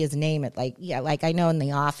 Sometimes you'll see his name at like I know in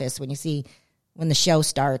The Office when the show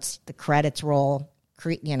starts, the credits roll,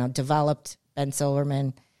 developed Ben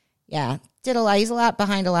Silverman. Yeah, did a lot. He's a lot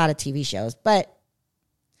behind a lot of TV shows, but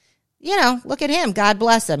look at him. God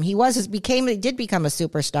bless him. He did become a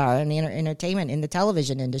superstar in the entertainment, in the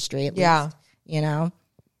television industry. At least,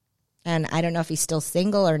 and I don't know if he's still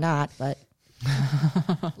single or not, but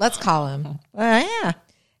let's call him. Yeah.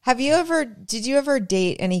 Did you ever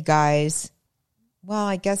date any guys? Well,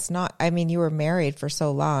 I guess not. I mean, you were married for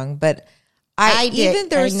so long, but I did.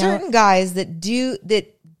 There are certain guys that do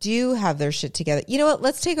have their shit together. You know what?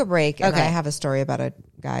 Let's take a break. And I have a story about a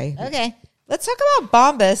guy. Okay. Let's talk about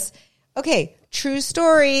Bombas. Okay. True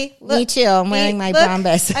story. Me too. I'm wearing my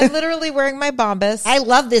Bombas. I'm literally wearing my Bombas. I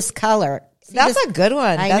love this color. That's a good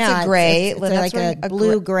one. That's a gray. It's like a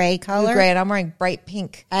blue-gray color. Blue-gray, and I'm wearing bright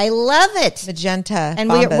pink. I love it. Magenta. And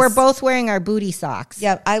we're both wearing our booty socks.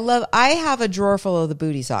 Yeah, I have a drawer full of the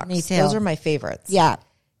booty socks. Me too. Those are my favorites. Yeah.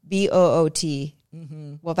 BOOT.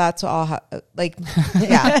 Well, that's all. Yeah. You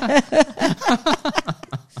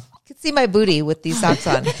can see my booty with these socks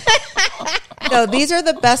on. No, these are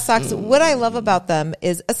the best socks. What I love about them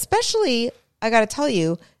is, especially, I got to tell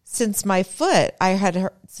you, since my foot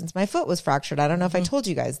was fractured. I don't know if I told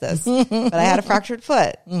you guys this, but I had a fractured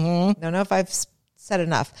foot. Don't know if I've said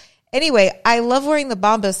enough. Anyway, I love wearing the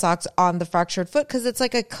Bombas socks on the fractured foot because it's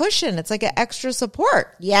like a cushion. It's like an extra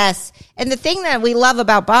support. Yes, and the thing that we love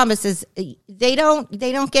about Bombas is they don't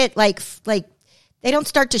get like they don't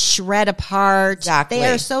start to shred apart. Exactly.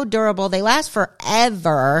 They are so durable. They last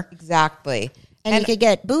forever. Exactly. And you can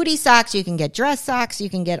get booty socks, you can get dress socks, you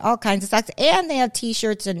can get all kinds of socks, and they have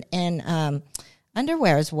T-shirts and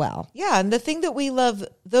underwear as well. Yeah, and the thing that we love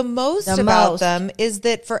the most about them is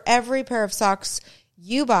that for every pair of socks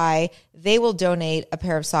you buy, they will donate a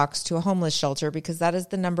pair of socks to a homeless shelter because that is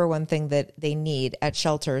the number one thing that they need at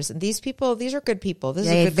shelters. And these are good people. This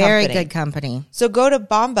is a good very company. Good company. So go to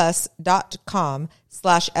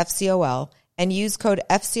bombas.com/FCOL and use code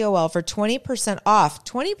FCOL for 20% off.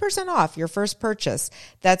 20% off your first purchase.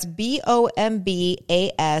 That's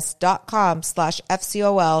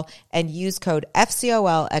BOMBAS.com/FCOL and use code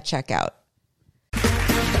FCOL at checkout.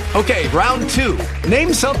 Okay, round two.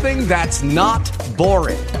 Name something that's not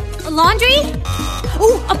boring. A laundry?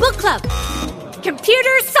 Ooh, a book club.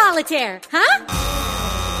 Computer solitaire, huh?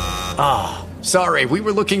 Ah, sorry, we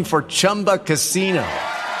were looking for Chumba Casino.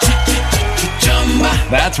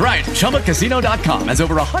 That's right. ChumbaCasino.com has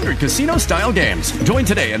over 100 casino-style games. Join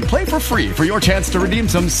today and play for free for your chance to redeem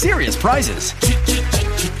some serious prizes.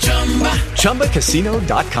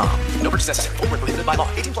 ChumbaCasino.com. No purchase necessary. Void where prohibited by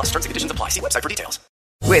law. 18+ terms and conditions apply. See website for details.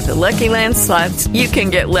 With the Lucky Land Slots, you can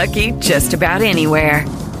get lucky just about anywhere.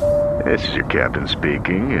 This is your captain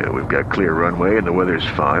speaking. We've got clear runway and the weather's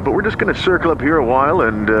fine, but we're just going to circle up here a while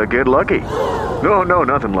and get lucky. No,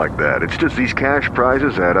 nothing like that. It's just these cash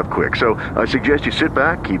prizes add up quick. So I suggest you sit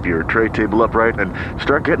back, keep your tray table upright, and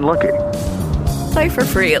start getting lucky. Play for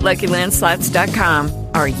free at LuckyLandSlots.com.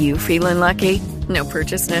 Are you feeling lucky? No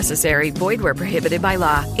purchase necessary. Void where prohibited by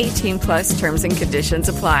law. 18+ terms and conditions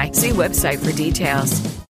apply. See website for details.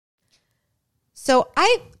 So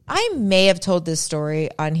I may have told this story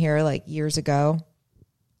on here like years ago.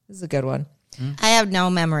 This is a good one. I have no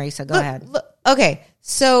memory, so go ahead. Okay,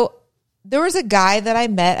 so there was a guy that I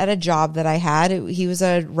met at a job that I had. He was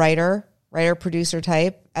a writer, producer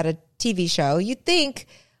type at a TV show. You'd think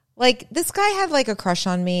like this guy had like a crush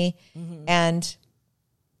on me, and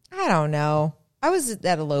I don't know. I was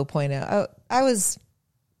at a low point. I was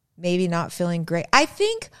maybe not feeling great. I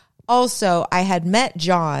think also I had met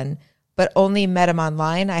John, but only met him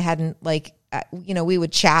online. I hadn't we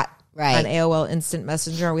would chat on AOL Instant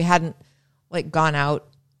Messenger. We hadn't like gone out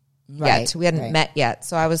yet. We hadn't met yet.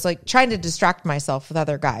 So I was like trying to distract myself with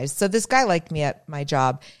other guys. So this guy liked me at my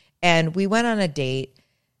job and we went on a date.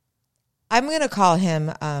 I'm going to call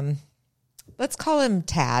him, let's call him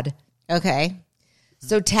Tad. Okay.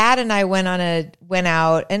 So Tad and I went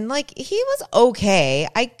out and like, he was okay.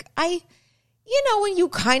 I when you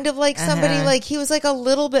kind of like somebody, like he was like a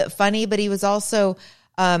little bit funny, but he was also,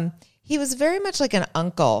 he was very much like an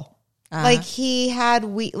uncle. Like he had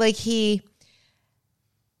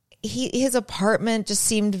his apartment just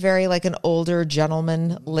seemed very like an older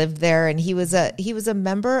gentleman lived there, and he was a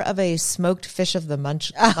member of a smoked fish of the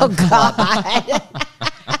month. Oh God.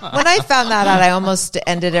 When I found that out, I almost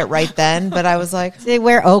ended it right then, but I was like, they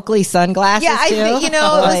wear Oakley sunglasses. Yeah, too? It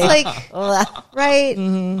was like right.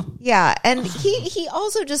 Mm-hmm. Yeah. And he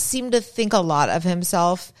also just seemed to think a lot of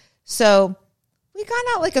himself. So we got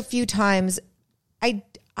out like a few times. I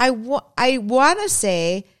want to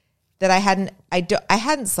say that I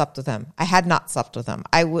hadn't slept with him. I had not slept with him.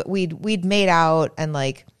 We'd made out, and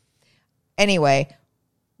like, anyway,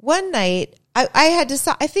 one night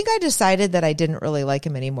I think I decided that I didn't really like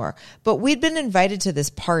him anymore, but we'd been invited to this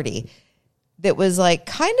party that was like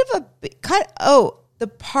the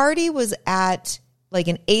party was at like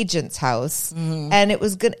an agent's house, and it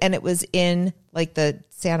was good. And it was in like the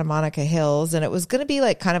Santa Monica Hills, and it was going to be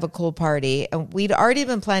like kind of a cool party. And we'd already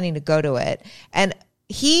been planning to go to it. And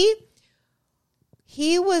he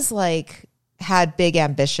was like, had big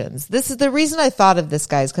ambitions. This is the reason I thought of this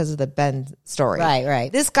guy is because of the Ben story.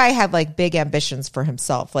 Right. This guy had like big ambitions for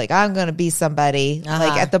himself. Like, I'm going to be somebody.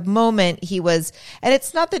 Like at the moment he was, and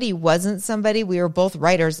it's not that he wasn't somebody. We were both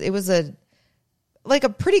writers. It was a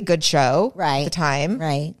pretty good show at the time.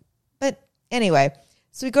 Right. But anyway,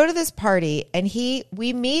 so we go to this party, and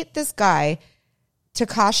we meet this guy,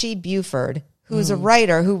 Takashi Buford, who's a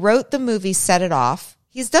writer who wrote the movie Set It Off.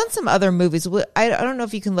 He's done some other movies. I don't know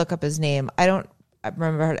if you can look up his name. I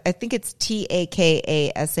remember. I think it's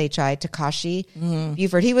Takashi, Takashi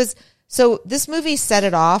Buford. So this movie Set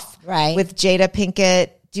It Off with Jada Pinkett.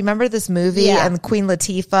 Do you remember this movie and Queen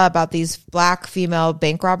Latifah about these black female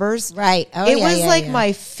bank robbers? Right. Oh, it was like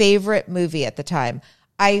my favorite movie at the time.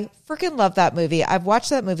 I freaking love that movie. I've watched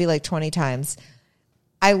that movie like 20 times.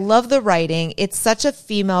 I love the writing. It's such a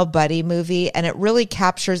female buddy movie, and it really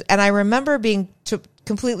captures. And I remember being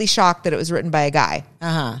completely shocked that it was written by a guy.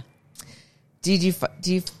 Do you?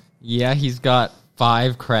 Yeah, he's got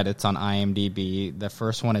 5 credits on IMDb. The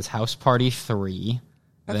first one is House Party 3.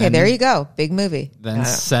 Okay, there you go. Big movie. Then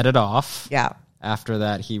Set It Off. Yeah. After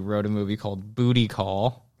that, he wrote a movie called Booty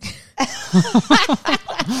Call.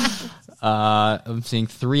 I'm seeing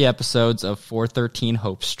 3 episodes of 413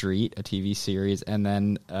 Hope Street, a TV series, and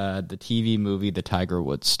then the TV movie The Tiger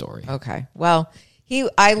Woods Story. Okay. Well,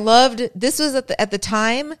 I loved this. Was at the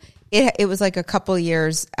time it was like a couple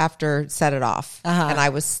years after Set It Off,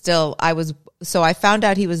 and so I found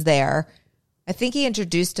out he was there. I think he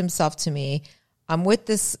introduced himself to me. I'm with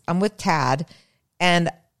Tad, and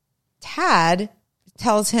Tad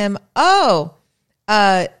tells him, I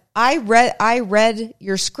read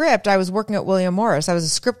your script. I was working at William Morris. I was a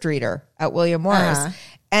script reader at William Morris,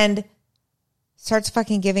 and starts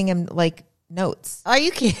fucking giving him like notes. Are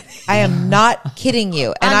you kidding? I am not kidding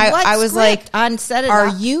you. And I was like, on Set It Are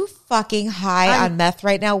Off? you fucking high on meth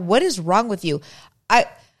right now? What is wrong with you?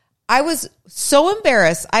 I was so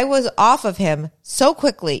embarrassed. I was off of him so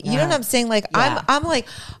quickly. You know what I'm saying? Like, I'm like,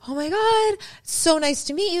 oh my God, so nice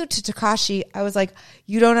to meet you. To Takashi, I was like,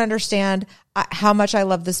 you don't understand how much I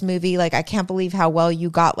love this movie. Like, I can't believe how well you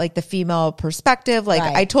got like the female perspective. Like,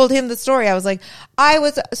 I told him the story. I was like, I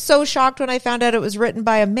was so shocked when I found out it was written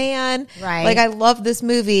by a man. Right. Like, I love this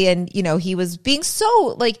movie. And, he was being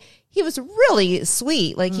so like, he was really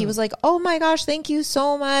sweet. Like, he was like, oh my gosh, thank you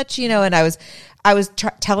so much. And I was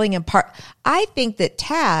telling him I think that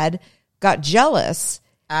Tad got jealous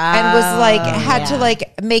and was like, had to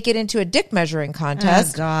like make it into a dick measuring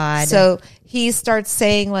contest. Oh God. So he starts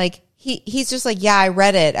saying like, he's just like, yeah, I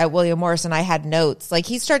read it at William Morris and I had notes. Like,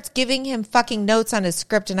 he starts giving him fucking notes on his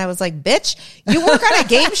script. And I was like, bitch, you work on a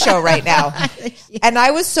game show right now. And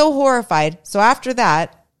I was so horrified. So after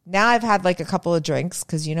that, now I've had like a couple of drinks,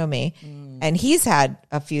 because you know me, and he's had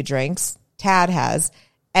a few drinks. Tad has,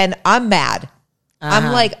 and I'm mad.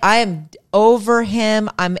 I'm like, I am over him.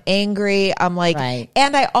 I'm angry. I'm like,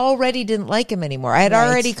 and I already didn't like him anymore. I had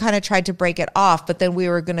already kind of tried to break it off, but then we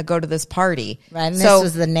were going to go to this party. Right. And this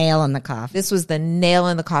was the nail in the coffin. This was the nail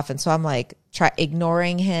in the coffin. So I'm like,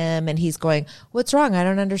 ignoring him, and he's going, what's wrong? I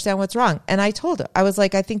don't understand what's wrong. And I told him, I was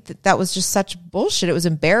like, I think that was just such bullshit. It was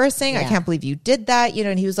embarrassing. I can't believe you did that.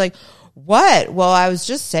 And he was like, what? Well, I was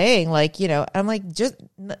just saying, like, I'm like, just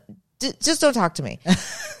don't talk to me.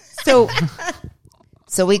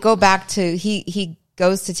 So we go back to, he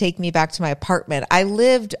goes to take me back to my apartment. I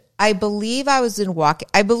believe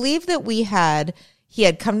that he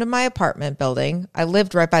had come to my apartment building. I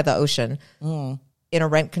lived right by the ocean in a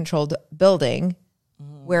rent controlled building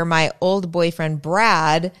where my old boyfriend,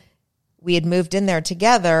 Brad, we had moved in there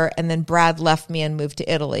together, and then Brad left me and moved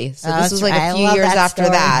to Italy. So this was like I a few love years that after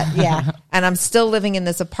story. that. Yeah. And I'm still living in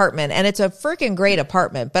this apartment, and it's a freaking great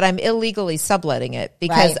apartment, but I'm illegally subletting it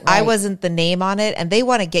because I wasn't the name on it, and they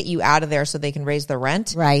want to get you out of there so they can raise the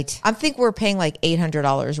rent. Right. I think we're paying like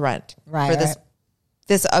 $800 rent for this right.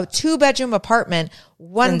 this 2-bedroom apartment,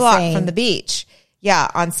 one block from the beach. Yeah,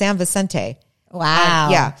 on San Vicente. Wow.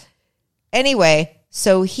 Yeah. Anyway,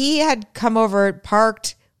 so he had come over,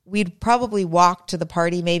 parked. We'd probably walked to the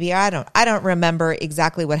party. Maybe I don't remember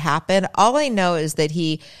exactly what happened. All I know is that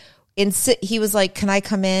he was like, "Can I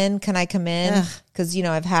come in? Can I come in?" Because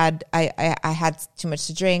I had too much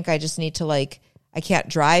to drink. I just need to I can't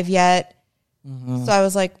drive yet. Mm-hmm. So I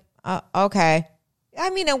was like, okay. I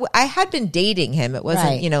mean, I had been dating him. It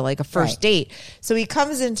wasn't like a first date. So he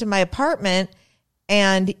comes into my apartment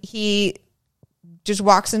and he just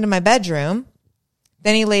walks into my bedroom.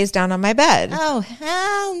 Then he lays down on my bed. Oh,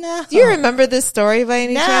 hell no. Do you remember this story by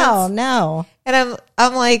any chance? No. And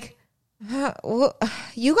I'm like,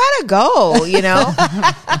 you gotta go,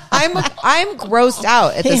 I'm grossed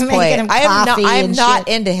out at this point. I'm not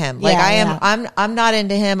into him. I'm not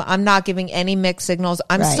into him. I'm not giving any mixed signals.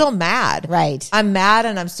 I'm still mad. Right. I'm mad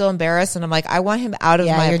and I'm still embarrassed. And I'm like, I want him out of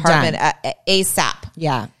my apartment ASAP.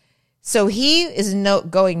 Yeah. So he is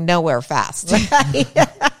going nowhere fast. Right.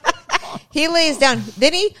 He lays down.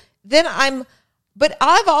 But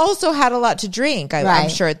I've also had a lot to drink, I'm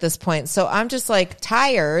sure at this point. So I'm just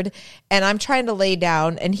tired and I'm trying to lay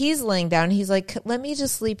down and he's laying down. He's like, let me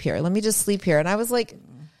just sleep here. And I was like,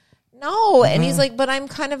 no. And he's like, but I'm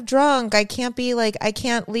kind of drunk. I can't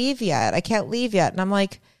leave yet. And I'm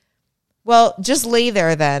like, well, just lay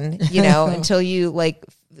there then, until you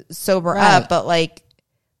sober up. But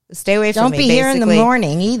stay away from me. Don't be here in the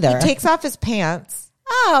morning either. He takes off his pants.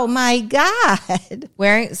 Oh my God.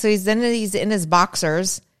 So he's in his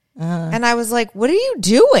boxers. And I was like, what are you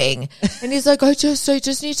doing? And he's like, I just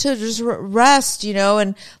need to just rest,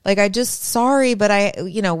 and sorry, but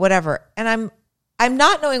whatever. And I'm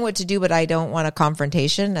not knowing what to do, but I don't want a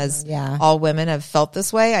confrontation as all women have felt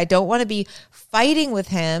this way. I don't want to be fighting with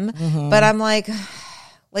him, but I'm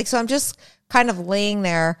so I'm just kind of laying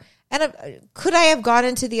there. And could I have gone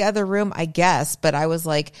into the other room? I guess, but I was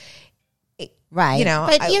like, right.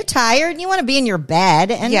 But you're tired and you want to be in your bed.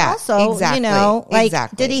 And also,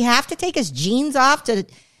 exactly. Did he have to take his jeans off to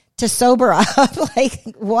sober up?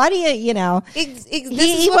 What do you,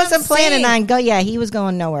 he wasn't planning on he was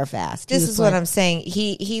going nowhere fast. This is what I'm saying.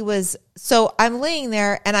 He was, so I'm laying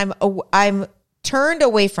there and I'm turned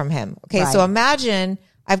away from him. Okay. Right. So imagine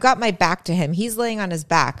I've got my back to him. He's laying on his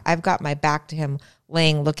back. I've got my back to him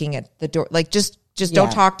looking at the door. Just don't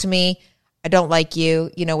talk to me. I don't like you,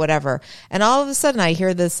 whatever. And all of a sudden I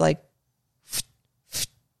hear this no.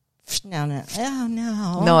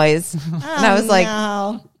 noise. And I was like,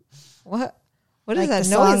 what is that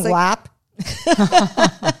noise? WAP?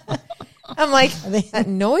 I'm like, that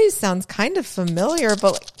noise sounds kind of familiar,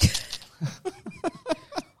 but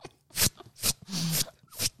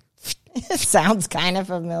it sounds kind of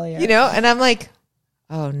familiar. And I'm like,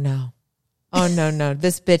 oh no.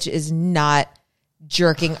 This bitch is not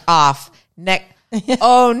jerking off.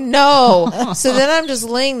 Oh no. So then I'm just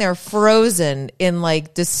laying there frozen in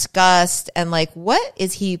disgust and what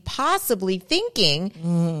is he possibly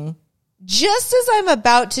thinking? Just as I'm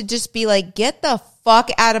about to just be get the fuck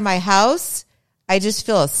out of my house, I just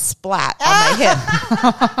feel a splat on my hip.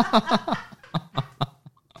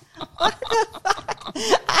 What the fuck?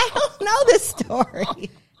 I don't know this story.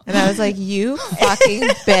 And I was like, you fucking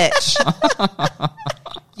bitch.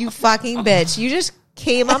 You fucking bitch. You just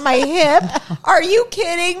came on my hip. Are you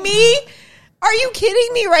kidding me? Are you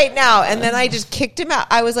kidding me right now? And then I just kicked him out.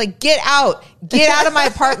 I was like, get out of my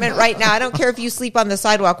apartment right now. I don't care if you sleep on the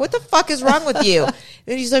sidewalk. What the fuck is wrong with you?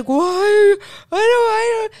 And he's like, why?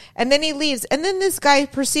 I don't. And then he leaves. And then this guy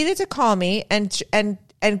proceeded to call me and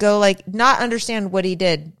go not understand what he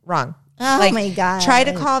did wrong. Oh my God. Try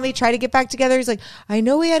to call me, try to get back together. He's like, I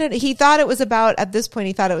know he thought it was about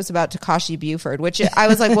Takashi Buford, which I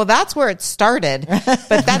was like, well, that's where it started,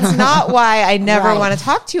 but that's not why I never want to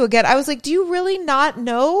talk to you again. I was like, do you really not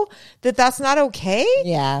know that that's not okay?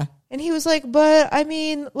 Yeah. And he was like, but I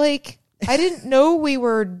mean, I didn't know we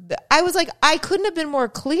were, I was like, I couldn't have been more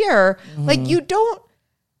clear.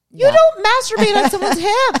 You don't masturbate on someone's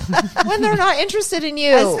hip when they're not interested in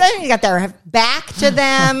you. Especially you got their back to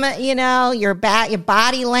them, your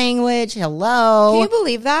body language. Hello. Can you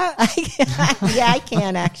believe that? I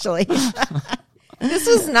can actually. This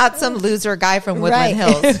was not some loser guy from Woodland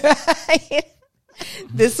Hills. Right.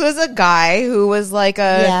 This was a guy who was like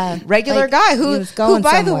a regular guy who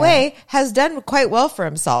by the way, has done quite well for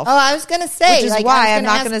himself. Oh, I was going to say. Which is why I'm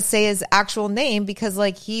not going to say his actual name, because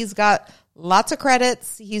like he's got lots of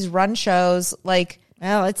credits. He's run shows. Like,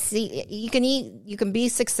 well, let's see. You can be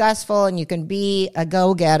successful and you can be a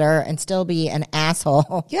go-getter and still be an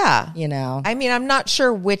asshole. Yeah. You know. I mean, I'm not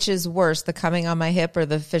sure which is worse, the coming on my hip or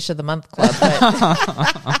the fish of the month club. But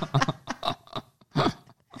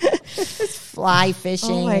fly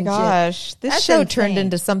fishing. Oh my gosh. This show turned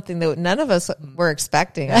into something that none of us were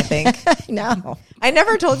expecting, I think. No. I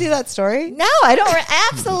never told you that story. No, I don't.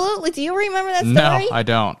 Absolutely. Do you remember that story? No, I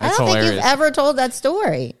don't. It's I don't hilarious. think you've ever told that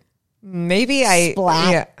story. Maybe I.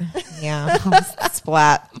 Splat. Yeah.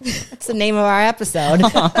 Splat. That's the name of our episode.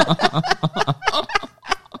 It's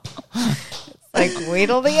like, wait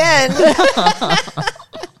till the end.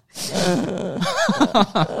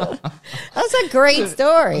 That's a great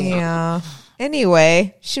story. Yeah.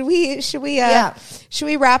 Anyway, should we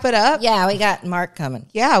wrap it up? Yeah, we got Mark coming.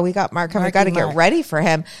 Yeah, we got Mark coming. We got to get ready for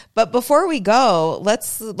him. But before we go,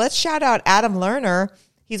 let's shout out Adam Lerner.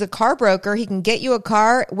 He's a car broker. He can get you a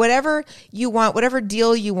car, whatever you want, whatever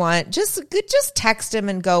deal you want. Just text him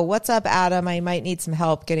and go, "What's up, Adam? I might need some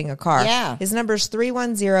help getting a car." Yeah. His number is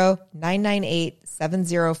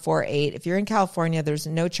 310-998-7048. If you're in California, there's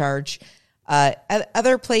no charge.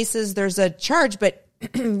 Other places, there's a charge, but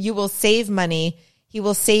you will save money. He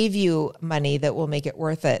will save you money that will make it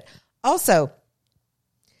worth it. Also,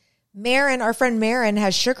 Marin, our friend Marin,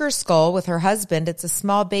 has Sugar Skull with her husband. It's a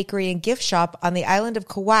small bakery and gift shop on the island of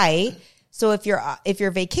Kauai. So if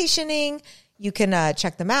you're vacationing, you can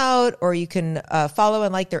check them out, or you can follow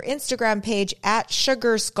and like their Instagram page at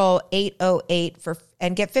SugarSkull808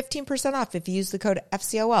 and get 15% off if you use the code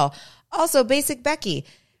FCOL. Also, Basic Becky.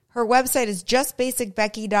 Her website is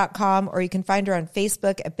justbasicbecky.com, or you can find her on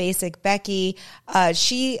Facebook at Basic Becky.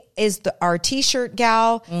 She is our t-shirt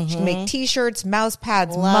gal. Mm-hmm. She can make t-shirts, mouse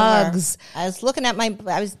pads, mugs. I was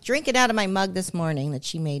drinking out of my mug this morning that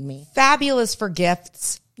she made me. Fabulous for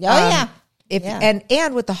gifts. Oh, yeah.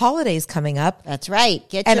 And with the holidays coming up. That's right.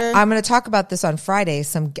 I'm going to talk about this on Friday.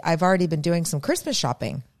 I've already been doing some Christmas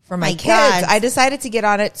shopping for my kids. God. I decided to get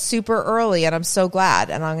on it super early, and I'm so glad.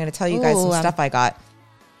 And I'm going to tell you guys some stuff I got.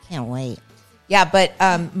 Can't wait. Yeah, but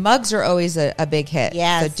mugs are always a big hit.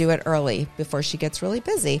 Yes. So do it early before she gets really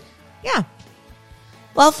busy. Yeah.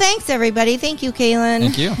 Well, thanks, everybody. Thank you, Kaylin.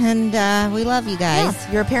 Thank you. And we love you guys.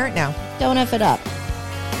 Yeah, you're a parent now. Don't F it up.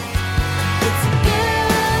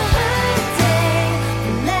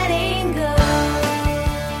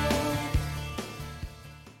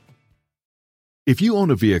 If you own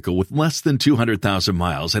a vehicle with less than 200,000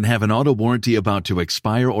 miles and have an auto warranty about to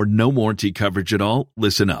expire or no warranty coverage at all,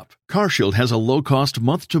 listen up. CarShield has a low-cost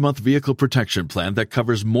month-to-month vehicle protection plan that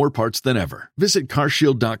covers more parts than ever. Visit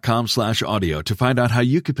carshield.com/audio to find out how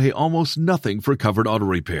you could pay almost nothing for covered auto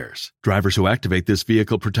repairs. Drivers who activate this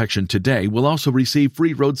vehicle protection today will also receive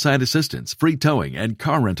free roadside assistance, free towing, and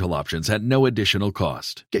car rental options at no additional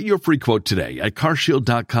cost. Get your free quote today at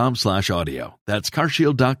carshield.com/audio. That's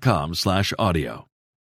carshield.com/audio.